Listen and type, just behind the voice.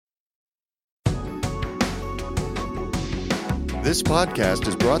This podcast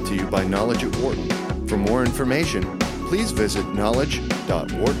is brought to you by Knowledge at Wharton. For more information, please visit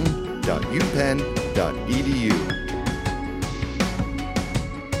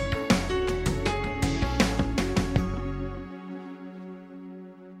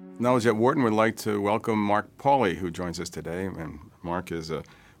Knowledge at Wharton would like to welcome Mark Pauly, who joins us today. And Mark is a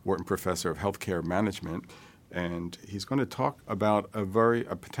Wharton Professor of Healthcare Management, and he's going to talk about a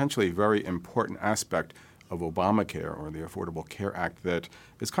potentially very important aspect of Obamacare, or the Affordable Care Act, that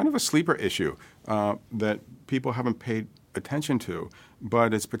is kind of a sleeper issue that people haven't paid attention to,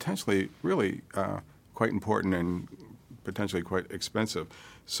 but it's potentially really quite important and potentially quite expensive.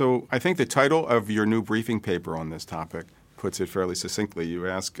 So I think the title of your new briefing paper on this topic puts it fairly succinctly. You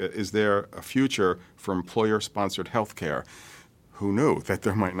ask, is there a future for employer-sponsored health care? Who knew that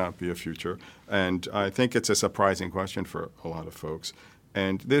there might not be a future? And I think it's a surprising question for a lot of folks.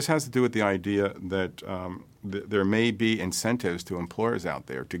 And this has to do with the idea that there may be incentives to employers out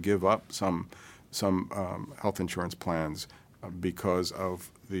there to give up some health insurance plans because of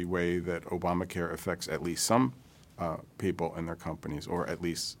the way that Obamacare affects at least some people in their companies, or at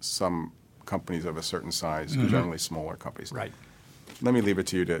least some companies of a certain size, generally smaller companies. Right. Let me leave it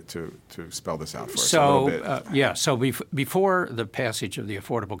to you to spell this out for us a little bit. So before the passage of the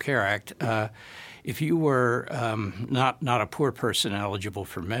Affordable Care Act, if you were not a poor person eligible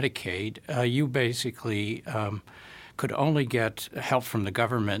for Medicaid, you basically could only get help from the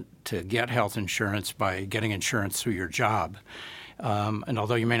government to get health insurance by getting insurance through your job. And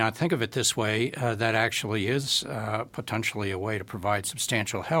although you may not think of it this way, that actually is potentially a way to provide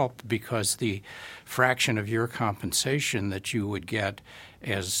substantial help, because the fraction of your compensation that you would get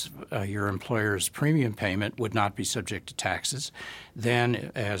as your employer's premium payment would not be subject to taxes.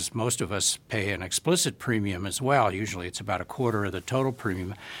 Then, as most of us pay an explicit premium as well, usually it's about a quarter of the total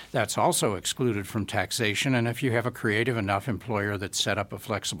premium, that's also excluded from taxation. And if you have a creative enough employer that's set up a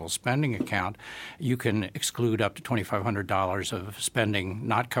flexible spending account, you can exclude up to $2,500 of spending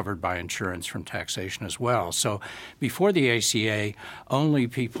not covered by insurance from taxation as well. So before the ACA, only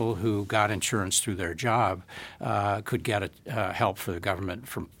people who got insurance through their job could get help for the government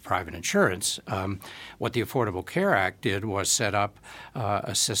from private insurance. What the Affordable Care Act did was set up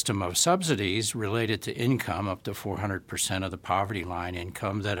a system of subsidies related to income up to 400% of the poverty line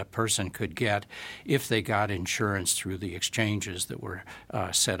income that a person could get if they got insurance through the exchanges that were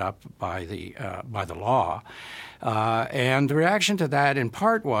set up by the law. And the reaction to that, in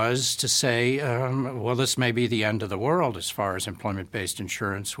part, was to say, well, this may be the end of the world as far as employment-based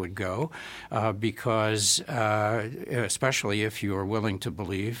insurance would go, because especially if you are willing to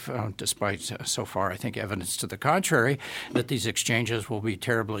believe, despite so far I think evidence to the contrary, that these exchanges will be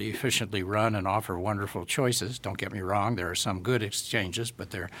terribly efficiently run and offer wonderful choices. Don't get me wrong, there are some good exchanges,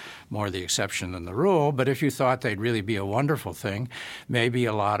 but they're more the exception than the rule. But if you thought they'd really be a wonderful thing, maybe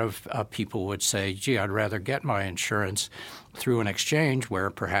a lot of people would say, gee, I'd rather get my insurance through an exchange where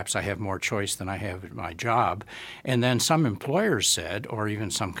perhaps I have more choice than I have at my job. And then some employers said, or even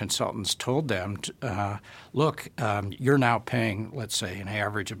some consultants told them, look, you're now paying, let's say, an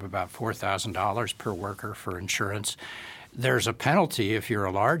average of about $4,000 per worker for insurance. There's a penalty if you're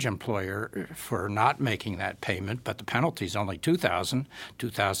a large employer for not making that payment, but the penalty is only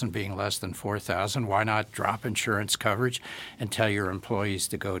 $2,000 being less than $4,000. Why not drop insurance coverage and tell your employees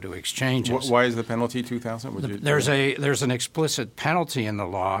to go to exchanges? Why is the penalty $2,000? There's an explicit penalty in the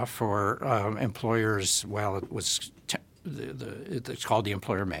law for employers. Well, it was it's called the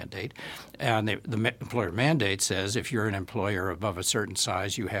employer mandate. And the employer mandate says if you're an employer above a certain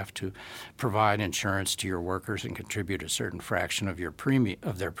size, you have to provide insurance to your workers and contribute a certain fraction of your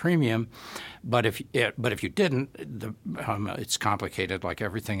their premium. But if you didn't, it's complicated like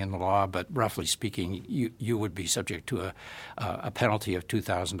everything in the law. But roughly speaking, you would be subject to a penalty of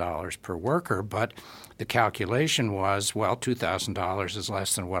 $2,000 per worker. But the calculation was, well, $2,000 is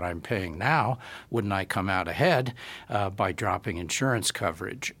less than what I'm paying now. Wouldn't I come out ahead by dropping insurance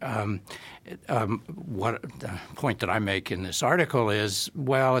coverage? What the point that I make in this article is,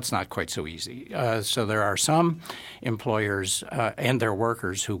 well, it's not quite so easy. So there are some employers and their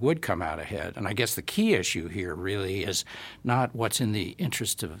workers who would come out ahead. And I guess the key issue here really is not what's in the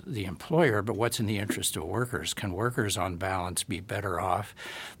interest of the employer, but what's in the interest of workers. Can workers on balance be better off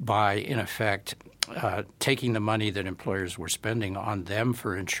by, in effect, taking the money that employers were spending on them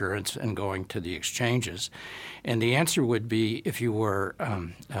for insurance and going to the exchanges? And the answer answer would be if you were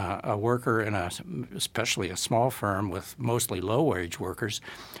a worker in especially a small firm with mostly low-wage workers,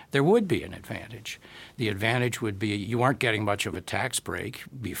 there would be an advantage. The advantage would be you aren't getting much of a tax break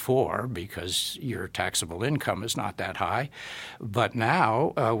before because your taxable income is not that high. But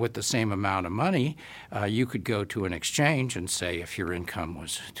now, with the same amount of money, you could go to an exchange and say if your income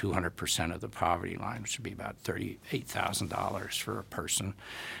was 200% of the poverty line, which would be about $38,000 for a person,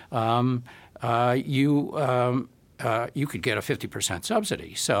 you could get a 50%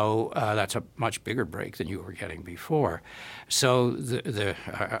 subsidy. So that's a much bigger break than you were getting before. So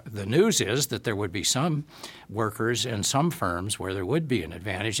the news is that there would be some workers in some firms where there would be an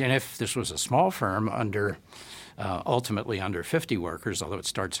advantage. And if this was a small firm ultimately under 50 workers, although it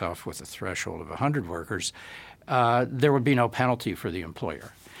starts off with a threshold of 100 workers, there would be no penalty for the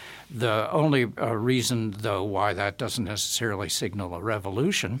employer. The only reason, though, why that doesn't necessarily signal a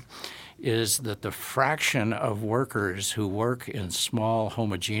revolution is that the fraction of workers who work in small,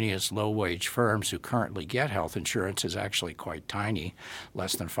 homogeneous, low-wage firms who currently get health insurance is actually quite tiny,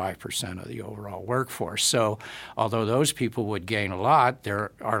 less than 5% of the overall workforce. So although those people would gain a lot,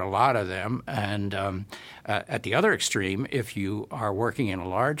 there aren't a lot of them. And at the other extreme, if you are working in a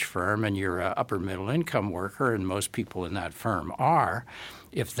large firm and you're an upper-middle income worker, and most people in that firm are,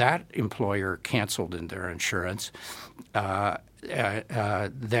 if that employer canceled in their insurance, then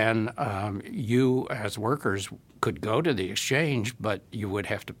you as workers could go to the exchange, but you would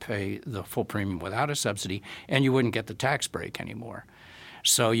have to pay the full premium without a subsidy, and you wouldn't get the tax break anymore.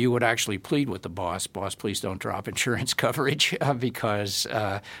 So you would actually plead with the boss, please don't drop insurance coverage because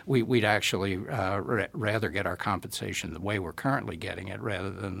we'd actually rather get our compensation the way we're currently getting it rather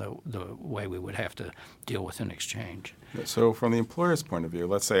than the way we would have to deal with an exchange. So from the employer's point of view,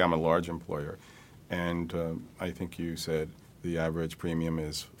 let's say I'm a large employer, and I think you said the average premium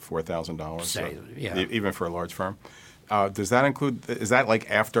is $4,000, yeah. Even for a large firm. Does that include? Is that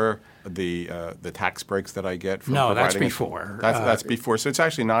like after the tax breaks that I get? From no, that's providing before. That's before. So it's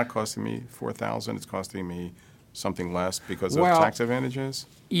actually not costing me $4,000. It's costing me something less because of tax advantages.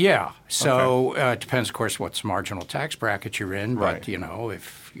 Yeah. So it depends, of course, what's marginal tax bracket you're in. But Right. you know,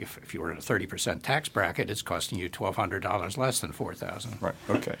 if you were in a 30% tax bracket, it's costing you $1,200 less than $4,000. Right.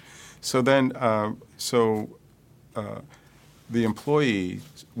 Okay. So then, the employee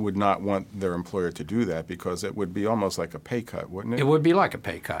would not want their employer to do that because it would be almost like a pay cut, wouldn't it? It would be like a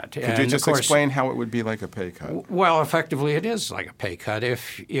pay cut. Could you just explain how it would be like a pay cut? Well, effectively, it is like a pay cut.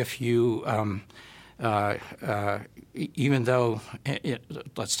 If you even though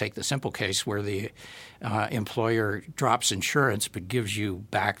let's take the simple case where the employer drops insurance but gives you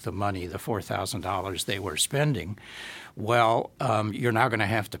back the money, the $4,000 they were spending, well, you're now going to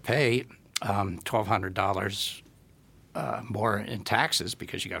have to pay $1,200 more in taxes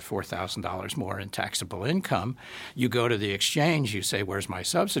because you got $4,000 more in taxable income. You go to the exchange, you say, where's my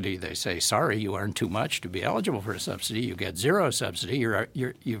subsidy? They say, sorry, you earn too much to be eligible for a subsidy. You get zero subsidy. You're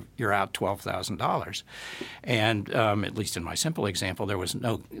out $12,000. And at least in my simple example,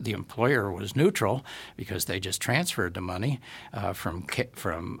 the employer was neutral because they just transferred the money from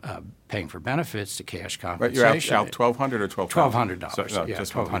paying for benefits to cash compensation. But you're out $1,200 or $1,200? $1,200. So,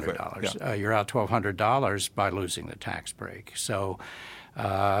 Just $1,200. Yeah. You're out $1,200 by losing the tax break. So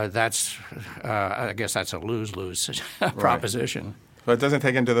that's I guess that's a lose-lose proposition. But it doesn't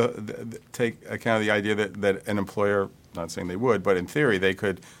take account of the idea that an employer, not saying they would, but in theory they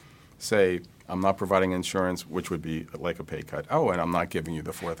could say, I'm not providing insurance, which would be like a pay cut. Oh, and I'm not giving you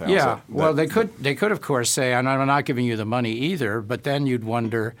the $4,000. Yeah, well, they could of course say, I'm not giving you the money either. But then you'd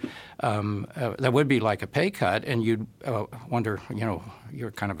wonder, that would be like a pay cut, and you'd wonder,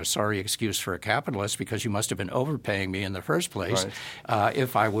 you're kind of a sorry excuse for a capitalist because you must have been overpaying me in the first place. Right.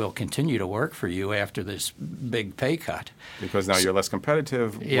 If I will continue to work for you after this big pay cut, because now you're less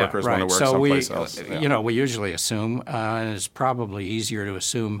competitive. Workers right. want to work someplace else. Yeah. We usually assume, and it's probably easier to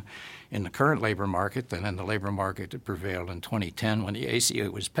assume in the current labor market than in the labor market that prevailed in 2010 when the ACA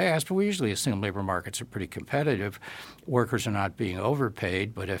was passed. But we usually assume labor markets are pretty competitive. Workers are not being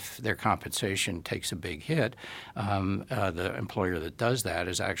overpaid, but if their compensation takes a big hit, the employer that does that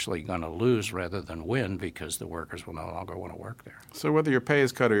is actually going to lose rather than win because the workers will no longer want to work there. So whether your pay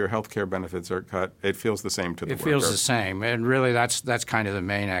is cut or your health care benefits are cut, it feels the same to the worker. It feels the same. And really that's kind of the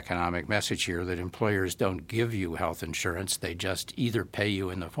main economic message here, that employers don't give you health insurance. They just either pay you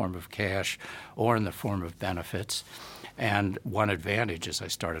in the form of cash or in the form of benefits. And one advantage, as I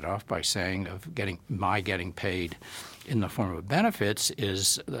started off by saying, of getting paid in the form of benefits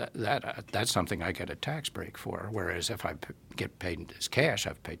is that's something I get a tax break for, whereas if I get paid as cash, I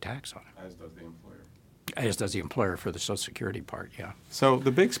have to pay tax on it. As does the employer. as does the employer for the Social Security part, yeah. So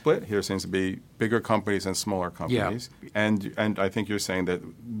the big split here seems to be bigger companies and smaller companies. Yeah. And I think you're saying that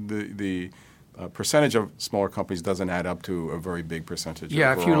the percentage of smaller companies doesn't add up to a very big percentage.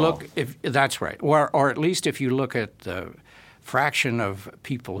 Yeah, overall. That's right. Or at least if you look at the fraction of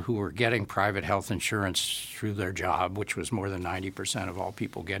people who were getting private health insurance through their job, which was more than 90% of all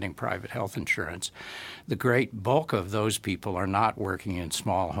people getting private health insurance, the great bulk of those people are not working in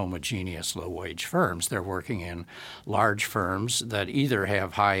small, homogeneous, low-wage firms. They're working in large firms that either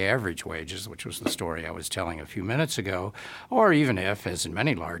have high average wages, which was the story I was telling a few minutes ago, or even if, as in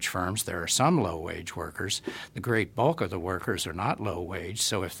many large firms, there are some low-wage workers, the great bulk of the workers are not low-wage.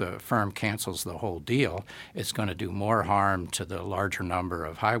 So if the firm cancels the whole deal, it's going to do more harm to the larger number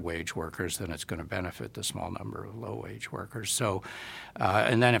of high-wage workers than it's going to benefit the small number of low-wage workers. So,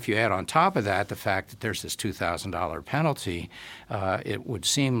 and then if you add on top of that the fact that there's this $2,000 penalty, it would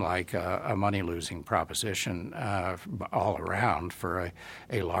seem like a money-losing proposition all around for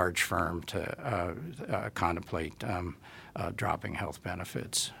a large firm to contemplate dropping health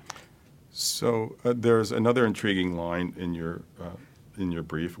benefits. So there's another intriguing line in your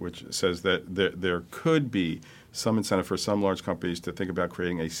brief, which says that there could be some incentive for some large companies to think about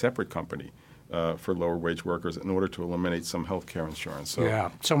creating a separate company for lower wage workers in order to eliminate some health care insurance.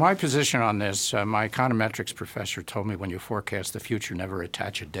 So my position on this, my econometrics professor told me when you forecast the future, never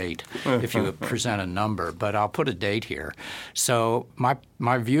attach a date if you present a number. But I'll put a date here. So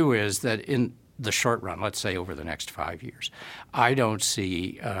my view is that in the short run, let's say over the next 5 years, I don't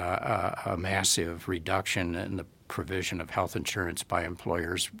see a massive reduction in the provision of health insurance by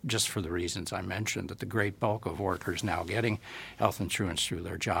employers just for the reasons I mentioned, that the great bulk of workers now getting health insurance through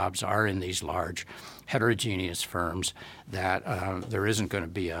their jobs are in these large heterogeneous firms, that there isn't going to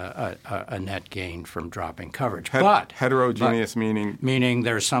be a net gain from dropping coverage. Heterogeneous meaning? Meaning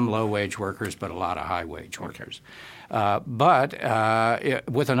there's some low-wage workers but a lot of high-wage workers. With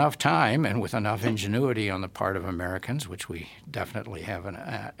enough time and with enough ingenuity on the part of Americans, which we definitely have an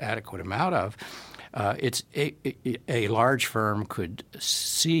adequate amount of, it's a large firm could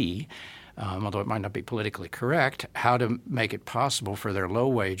see, although it might not be politically correct, how to make it possible for their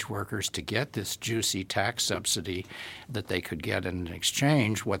low-wage workers to get this juicy tax subsidy that they could get in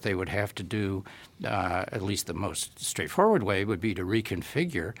exchange. What they would have to do, at least the most straightforward way, would be to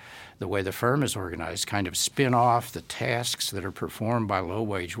reconfigure the way the firm is organized, kind of spin off the tasks that are performed by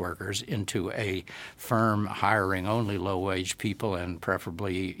low-wage workers into a firm hiring only low-wage people and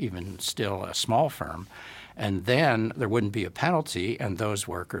preferably even still a small firm. And then there wouldn't be a penalty, and those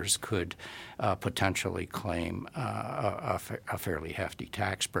workers could potentially claim a fairly hefty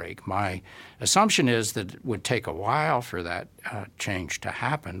tax break. My assumption is that it would take a while for that change to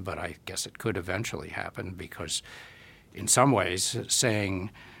happen, but I guess it could eventually happen because in some ways saying,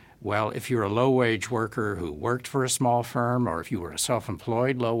 well, if you're a low-wage worker who worked for a small firm, or if you were a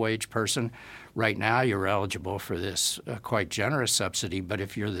self-employed low-wage person, right now you're eligible for this quite generous subsidy, but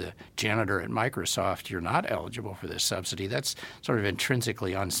if you're the janitor at Microsoft, you're not eligible for this subsidy. That's sort of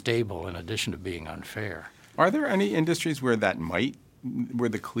intrinsically unstable in addition to being unfair. Are there any industries where where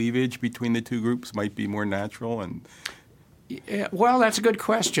the cleavage between the two groups might be more natural? And yeah, well, that's a good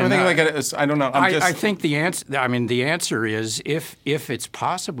question. I don't know. I think the answer. I mean, the answer is if it's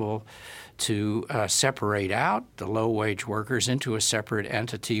possible to separate out the low-wage workers into a separate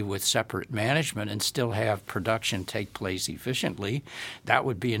entity with separate management and still have production take place efficiently, that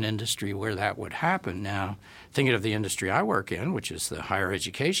would be an industry where that would happen. Now, thinking of the industry I work in, which is the higher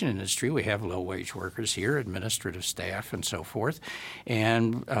education industry, we have low-wage workers here, administrative staff, and so forth,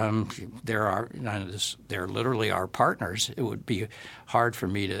 and they're literally our partners. It would be hard for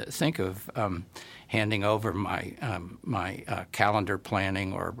me to think of handing over my calendar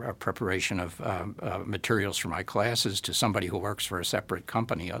planning or preparation of materials for my classes to somebody who works for a separate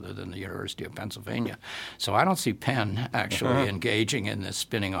company other than the University of Pennsylvania. So I don't see Penn actually engaging in this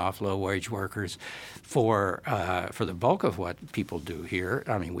spinning off low-wage workers for the bulk of what people do here.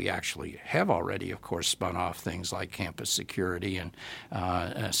 I mean, we actually have already, of course, spun off things like campus security and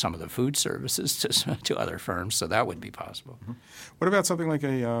some of the food services to other firms, so that would be possible. Mm-hmm. What about something like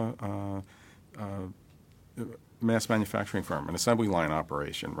a mass manufacturing firm, an assembly line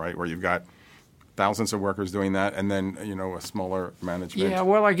operation, right, where you've got thousands of workers doing that and then, a smaller management? Yeah,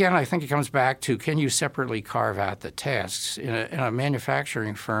 well, again, I think it comes back to can you separately carve out the tasks? In a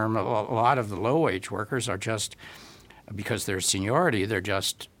manufacturing firm, a lot of the low-wage workers are just, because their seniority, they're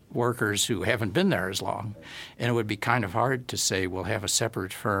just workers who haven't been there as long. And it would be kind of hard to say we'll have a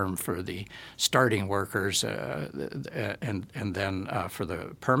separate firm for the starting workers and then for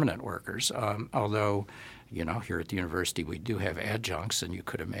the permanent workers, although here at the university we do have adjuncts, and you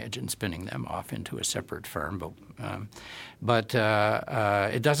could imagine spinning them off into a separate firm. But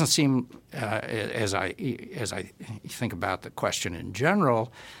it doesn't seem, as I think about the question in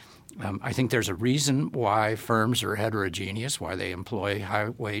general, I think there's a reason why firms are heterogeneous, why they employ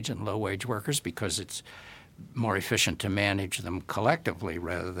high-wage and low-wage workers, because it's more efficient to manage them collectively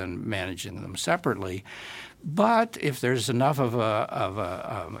rather than managing them separately. But if there's enough of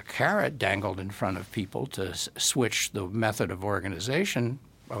a carrot dangled in front of people to switch the method of organization,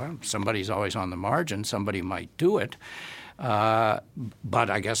 well, somebody's always on the margin. Somebody might do it. But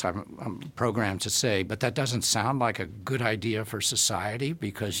I guess I'm programmed to say, but that doesn't sound like a good idea for society,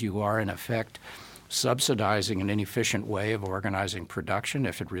 because you are, in effect, subsidizing an inefficient way of organizing production.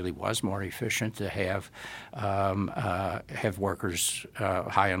 If it really was more efficient to have workers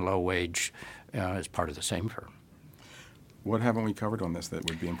high and low wage as part of the same firm. What haven't we covered on this that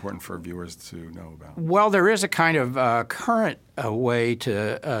would be important for viewers to know about? Well, there is a kind of current way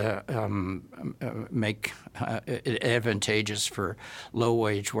to make it advantageous for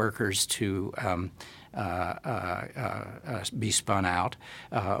low-wage workers to be spun out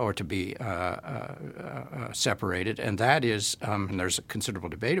or to be separated, and that is, and there's a considerable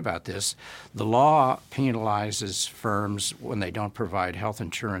debate about this, the law penalizes firms when they don't provide health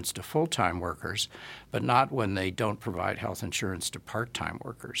insurance to full-time workers, but not when they don't provide health insurance to part-time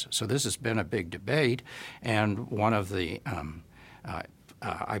workers. So this has been a big debate, and one of the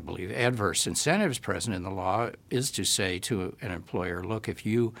I believe adverse incentives present in the law is to say to an employer, look, if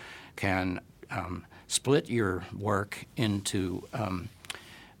you can split your work into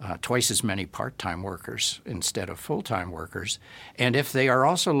twice as many part-time workers instead of full-time workers, and if they are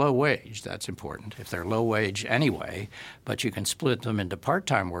also low wage, that's important. If they're low wage anyway, but you can split them into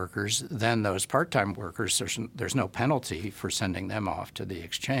part-time workers, then those part-time workers, there's no penalty for sending them off to the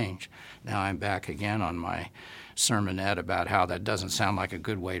exchange. Now I'm back again on my sermonette about how that doesn't sound like a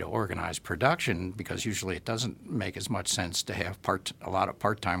good way to organize production, because usually it doesn't make as much sense to have a lot of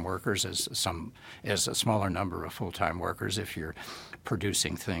part-time workers as a smaller number of full-time workers if you're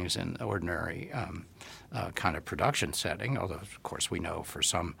producing things in ordinary kind of production setting. Although, of course, we know for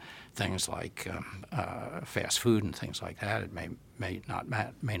some things like fast food and things like that, it may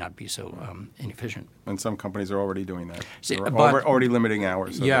not be so inefficient. And some companies are already doing that. They're already limiting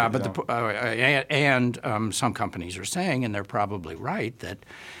hours. So yeah, but some companies are saying, and they're probably right, that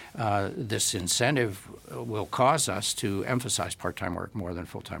this incentive will cause us to emphasize part-time work more than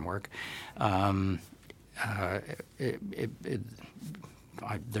full-time work.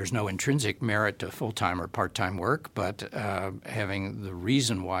 There's no intrinsic merit to full-time or part-time work, but having the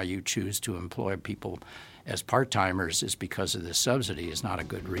reason why you choose to employ people as part-timers is because of this subsidy is not a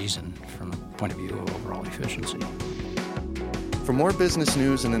good reason from the point of view of overall efficiency. For more business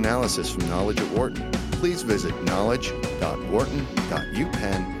news and analysis from Knowledge at Wharton, please visit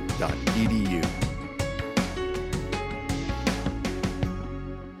knowledge.wharton.upenn.edu.